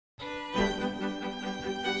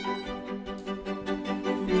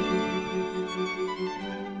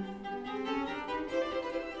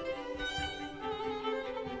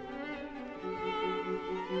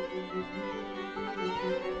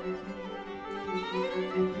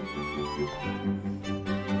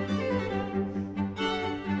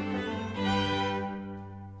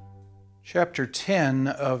Chapter 10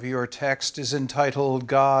 of your text is entitled,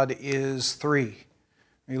 God is Three.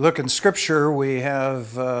 When you look in Scripture, we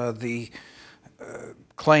have the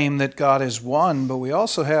claim that God is one, but we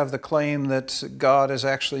also have the claim that God is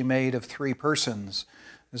actually made of three persons.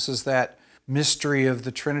 This is that mystery of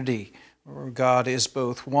the Trinity, where God is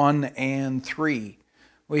both one and three.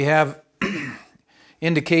 We have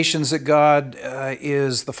indications that God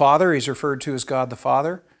is the Father. He's referred to as God the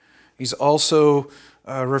Father. He's also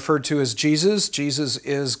referred to as Jesus. Jesus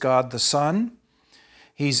is God the Son.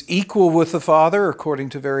 He's equal with the Father according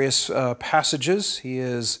to various passages.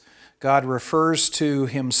 God refers to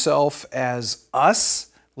himself as us.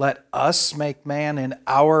 Let us make man in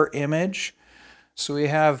our image. So we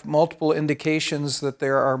have multiple indications that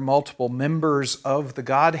there are multiple members of the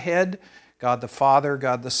Godhead, God the Father,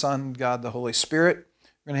 God the Son, God the Holy Spirit.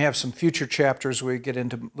 We're going to have some future chapters where we get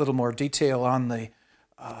into a little more detail on the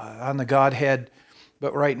Godhead.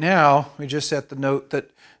 But right now, we just have to note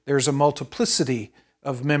that there's a multiplicity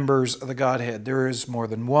of members of the Godhead. There is more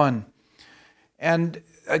than one. And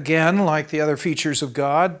again, like the other features of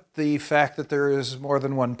God, the fact that there is more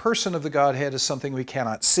than one person of the Godhead is something we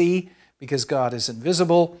cannot see because God is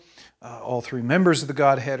invisible. All three members of the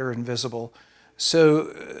Godhead are invisible.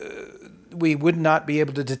 So we would not be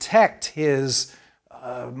able to detect his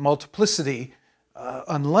multiplicity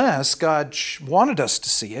unless God wanted us to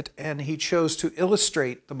see it, and he chose to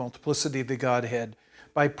illustrate the multiplicity of the Godhead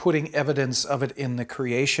by putting evidence of it in the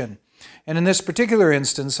creation. And in this particular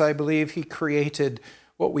instance, I believe he created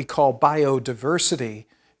what we call biodiversity,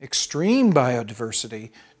 extreme biodiversity,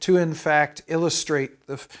 to in fact illustrate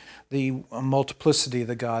the multiplicity of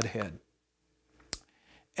the Godhead.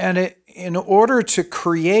 And in order to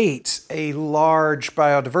create a large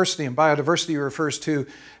biodiversity, and biodiversity refers to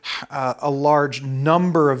a large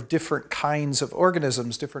number of different kinds of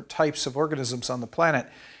organisms, different types of organisms on the planet,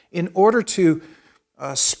 in order to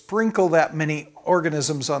sprinkle that many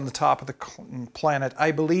organisms on the top of the planet,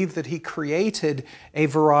 I believe that he created a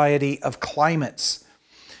variety of climates.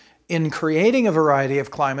 In creating a variety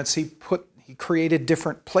of climates, he created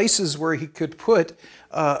different places where he could put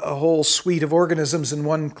a whole suite of organisms in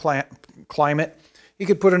one climate. He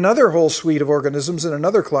could put another whole suite of organisms in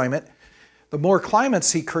another climate. The more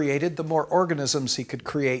climates he created, the more organisms he could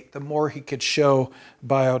create, the more he could show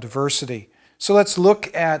biodiversity. So let's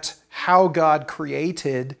look at how God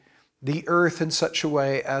created the earth in such a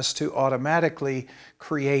way as to automatically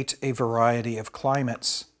create a variety of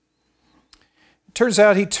climates. It turns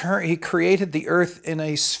out he created the earth in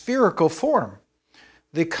a spherical form.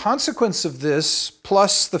 The consequence of this,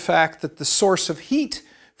 plus the fact that the source of heat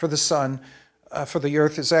for the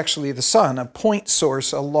earth is actually the sun, a point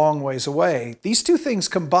source a long ways away. These two things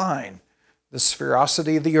combine, the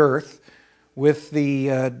sphericity of the earth with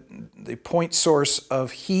the point source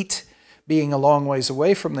of heat being a long ways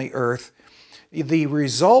away from the earth. The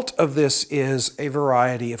result of this is a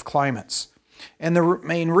variety of climates. And the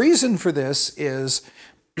main reason for this is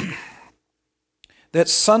that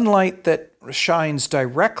sunlight that shines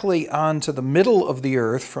directly onto the middle of the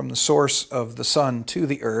earth from the source of the sun to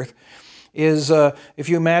the earth is, if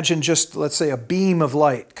you imagine just, let's say, a beam of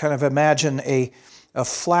light, kind of imagine a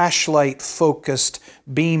flashlight-focused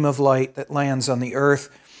beam of light that lands on the earth.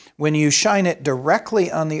 When you shine it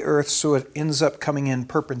directly on the earth so it ends up coming in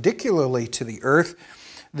perpendicularly to the earth,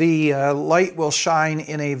 the light will shine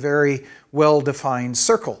in a very well-defined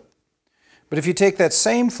circle. But if you take that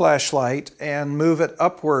same flashlight and move it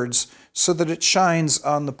upwards so that it shines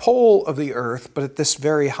on the pole of the earth, but at this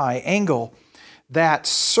very high angle, that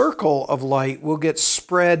circle of light will get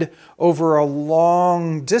spread over a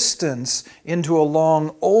long distance into a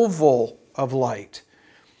long oval of light.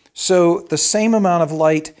 So the same amount of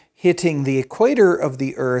light hitting the equator of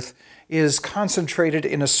the earth is concentrated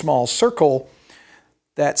in a small circle.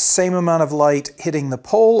 That same amount of light hitting the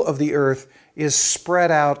pole of the earth is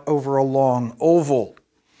spread out over a long oval.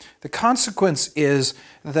 The consequence is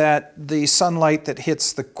that the sunlight that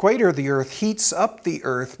hits the equator of the earth heats up the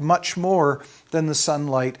earth much more than the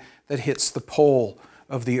sunlight that hits the pole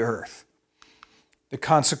of the earth. The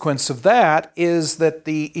consequence of that is that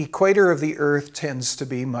the equator of the earth tends to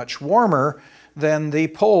be much warmer than the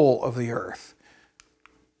pole of the earth.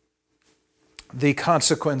 The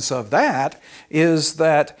consequence of that is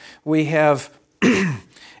that we have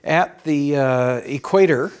at the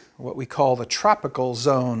equator, what we call the tropical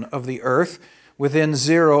zone of the earth, within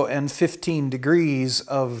 0 and 15 degrees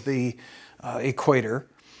of the equator,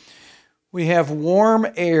 we have warm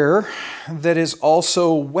air that is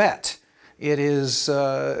also wet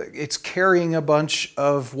it's carrying a bunch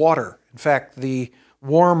of water. In fact, the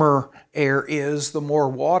warmer air is, the more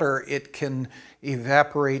water it can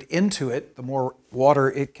evaporate into it, the more water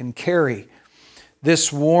it can carry.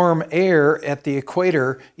 This warm air at the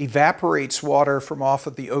equator evaporates water from off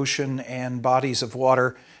of the ocean and bodies of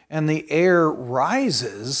water, and the air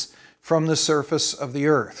rises from the surface of the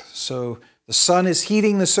earth. So the sun is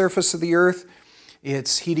heating the surface of the earth,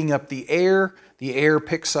 it's heating up the air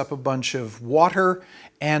picks up a bunch of water,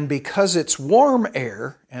 and because it's warm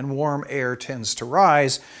air, and warm air tends to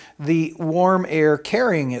rise, the warm air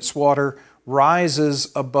carrying its water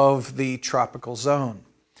rises above the tropical zone.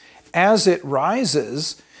 As it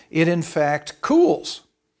rises, it in fact cools.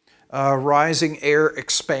 Rising air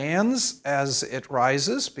expands as it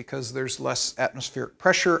rises because there's less atmospheric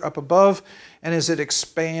pressure up above, and as it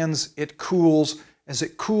expands, it cools. As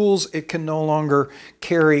it cools, it can no longer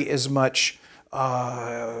carry as much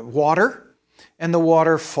water, and the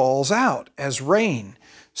water falls out as rain.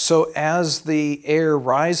 So as the air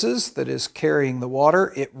rises that is carrying the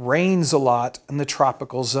water, it rains a lot in the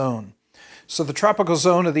tropical zone. So the tropical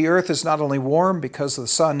zone of the earth is not only warm because the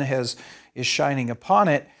sun is shining upon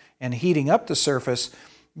it and heating up the surface,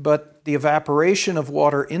 but the evaporation of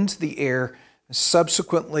water into the air,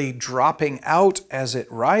 subsequently dropping out as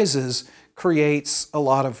it rises, creates a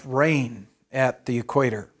lot of rain at the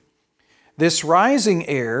equator. This rising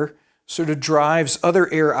air sort of drives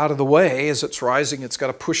other air out of the way. As it's rising, it's got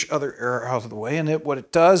to push other air out of the way. And what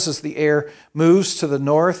it does is the air moves to the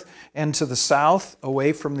north and to the south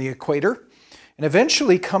away from the equator and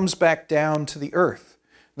eventually comes back down to the earth.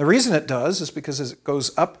 The reason it does is because as it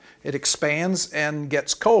goes up, it expands and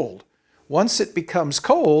gets cold. Once it becomes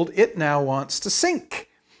cold, it now wants to sink.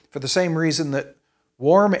 For the same reason that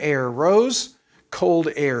warm air rose, cold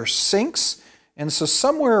air sinks. And so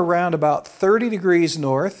somewhere around about 30 degrees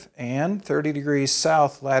north and 30 degrees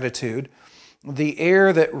south latitude, the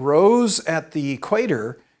air that rose at the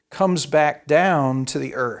equator comes back down to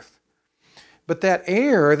the earth. But that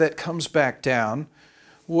air that comes back down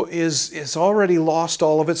is already lost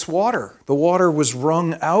all of its water. The water was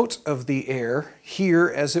wrung out of the air here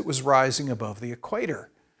as it was rising above the equator.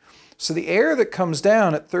 So the air that comes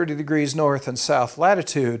down at 30 degrees north and south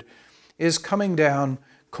latitude is coming down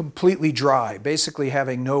completely dry, basically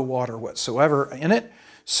having no water whatsoever in it.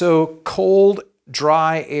 So cold,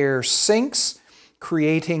 dry air sinks,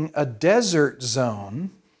 creating a desert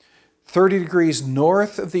zone 30 degrees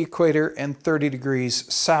north of the equator and 30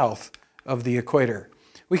 degrees south of the equator.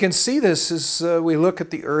 We can see this as we look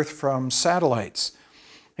at the Earth from satellites.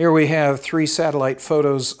 Here we have 3 satellite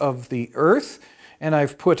photos of the Earth, and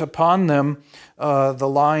I've put upon them the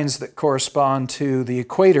lines that correspond to the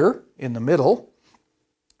equator in the middle,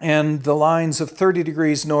 and the lines of 30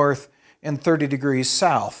 degrees north and 30 degrees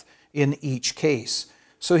south in each case.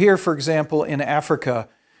 So here, for example, in Africa,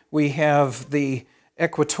 we have the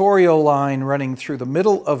equatorial line running through the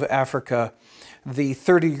middle of Africa, the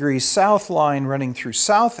 30 degrees south line running through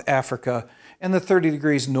South Africa, and the 30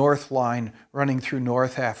 degrees north line running through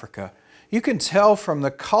North Africa. You can tell from the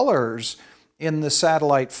colors in the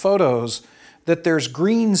satellite photos that there's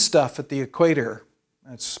green stuff at the equator.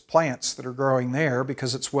 It's plants that are growing there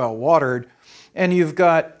because it's well watered. And you've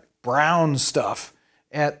got brown stuff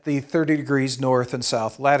at the 30 degrees north and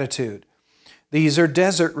south latitude. These are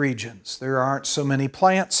desert regions. There aren't so many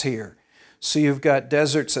plants here. So you've got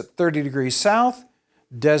deserts at 30 degrees south,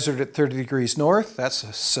 desert at 30 degrees north. That's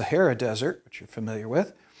a Sahara Desert, which you're familiar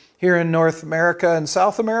with. Here in North America and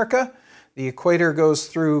South America, the equator goes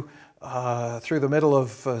through the middle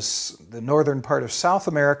of the northern part of South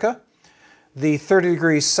America. The 30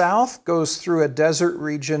 degrees south goes through a desert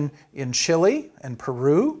region in Chile and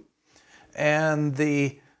Peru. And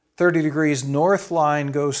the 30 degrees north line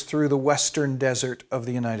goes through the western desert of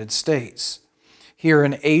the United States. Here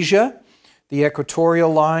in Asia, the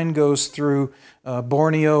equatorial line goes through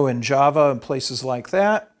Borneo and Java and places like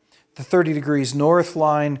that. The 30 degrees north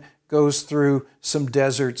line goes through some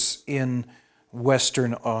deserts in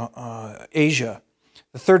western Asia.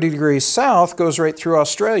 The 30 degrees south goes right through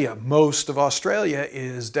Australia. Most of Australia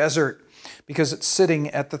is desert because it's sitting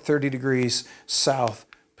at the 30 degrees south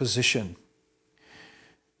position.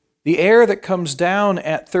 The air that comes down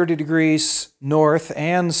at 30 degrees north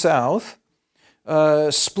and south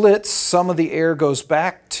splits. Some of the air goes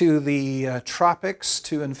back to the tropics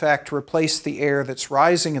to, in fact, replace the air that's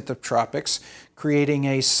rising at the tropics, creating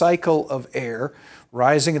a cycle of air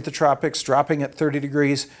rising at the tropics, dropping at 30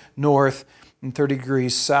 degrees north and 30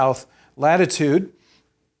 degrees south latitude.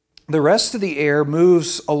 The rest of the air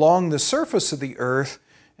moves along the surface of the Earth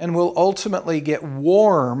and will ultimately get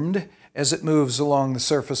warmed as it moves along the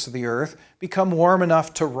surface of the earth, become warm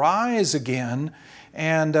enough to rise again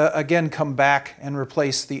and again come back and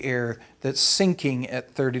replace the air that's sinking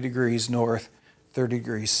at 30 degrees north, 30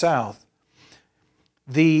 degrees south.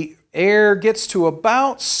 The air gets to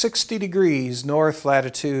about 60 degrees north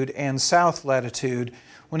latitude and south latitude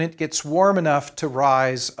when it gets warm enough to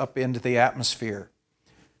rise up into the atmosphere.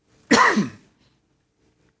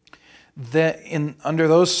 Under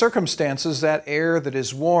those circumstances, that air that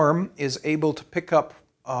is warm is able to pick up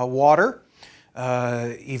water,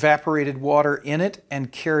 evaporated water in it,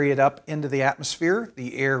 and carry it up into the atmosphere.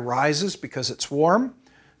 The air rises because it's warm,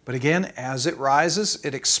 but again, as it rises,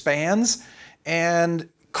 it expands and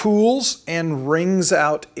cools and wrings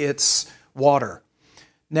out its water.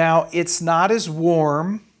 Now, it's not as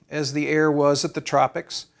warm as the air was at the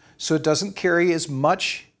tropics, so it doesn't carry as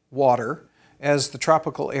much water as the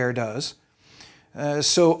tropical air does.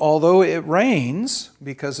 So although it rains,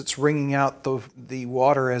 because it's wringing out the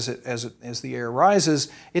water as the air rises,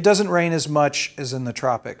 it doesn't rain as much as in the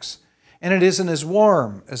tropics. And it isn't as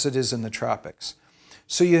warm as it is in the tropics.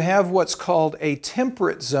 So you have what's called a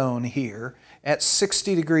temperate zone here at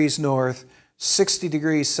 60 degrees north, 60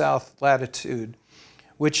 degrees south latitude,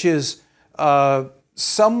 which is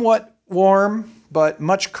somewhat warm, but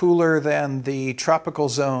much cooler than the tropical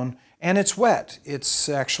zone, and it's wet. It's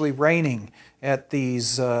actually raining at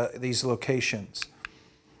these locations.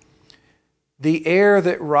 The air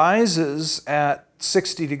that rises at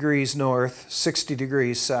 60 degrees north, 60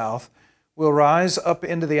 degrees south, will rise up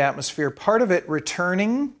into the atmosphere, part of it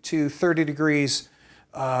returning to 30 degrees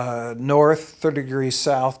north, 30 degrees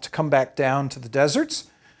south to come back down to the deserts.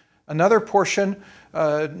 Another portion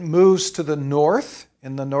moves to the north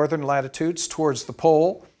in the northern latitudes towards the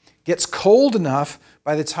pole, gets cold enough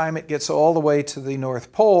by the time it gets all the way to the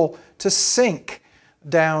North Pole to sink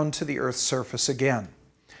down to the Earth's surface again.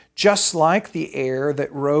 Just like the air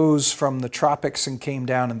that rose from the tropics and came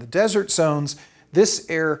down in the desert zones, this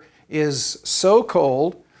air is so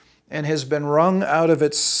cold and has been wrung out of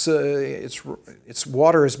its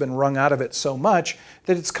water has been wrung out of it so much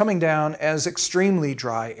that it's coming down as extremely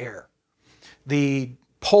dry air. The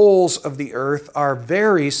poles of the Earth are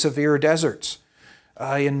very severe deserts.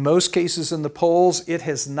 In most cases in the poles, it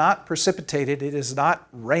has not precipitated, it has not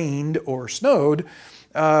rained or snowed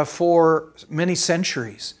for many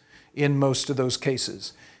centuries in most of those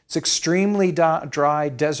cases. It's extremely dry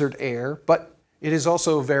desert air, but it is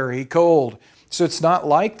also very cold. So it's not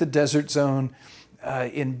like the desert zone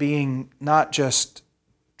in being not just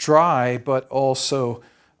dry, but also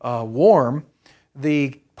warm.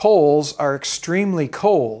 The poles are extremely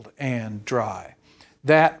cold and dry.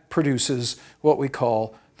 That produces what we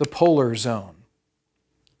call the polar zone.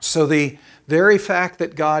 So the very fact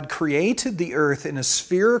that God created the earth in a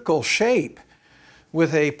spherical shape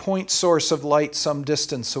with a point source of light some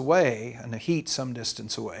distance away and a heat some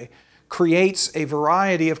distance away creates a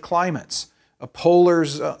variety of climates. A polar,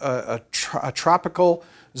 a tropical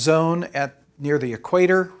zone near the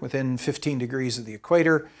equator, within 15 degrees of the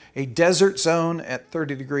equator, a desert zone at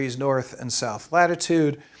 30 degrees north and south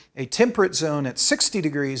latitude, a temperate zone at 60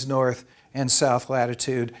 degrees north and south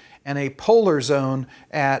latitude, and a polar zone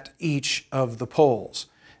at each of the poles.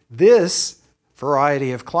 This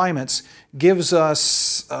variety of climates gives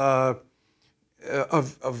us a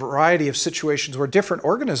variety of situations where different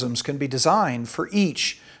organisms can be designed for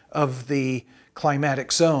each of the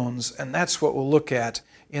climatic zones, and that's what we'll look at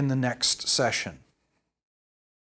in the next session.